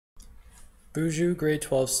Bonjour grade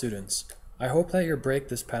 12 students. I hope that your break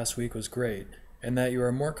this past week was great and that you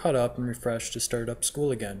are more caught up and refreshed to start up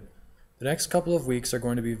school again. The next couple of weeks are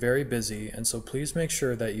going to be very busy, and so please make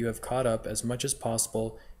sure that you have caught up as much as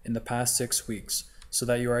possible in the past 6 weeks so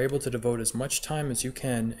that you are able to devote as much time as you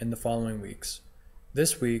can in the following weeks.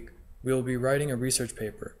 This week, we will be writing a research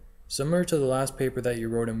paper. Similar to the last paper that you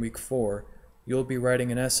wrote in week 4, you will be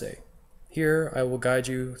writing an essay. Here, I will guide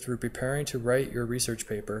you through preparing to write your research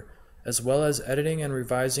paper, as well as editing and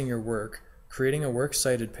revising your work, creating a works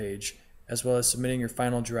cited page, as well as submitting your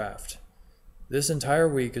final draft. This entire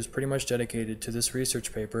week is pretty much dedicated to this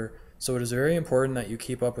research paper, so it is very important that you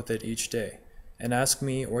keep up with it each day, and ask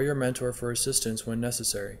me or your mentor for assistance when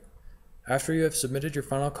necessary. After you have submitted your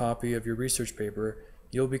final copy of your research paper,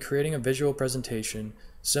 you will be creating a visual presentation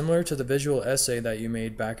similar to the visual essay that you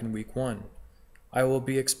made back in week 1. I will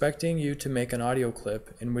be expecting you to make an audio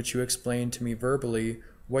clip in which you explain to me verbally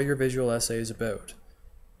what your visual essay is about.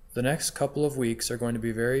 The next couple of weeks are going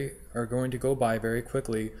to go by very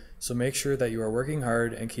quickly, so make sure that you are working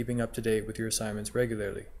hard and keeping up to date with your assignments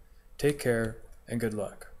regularly. Take care and good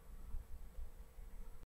luck.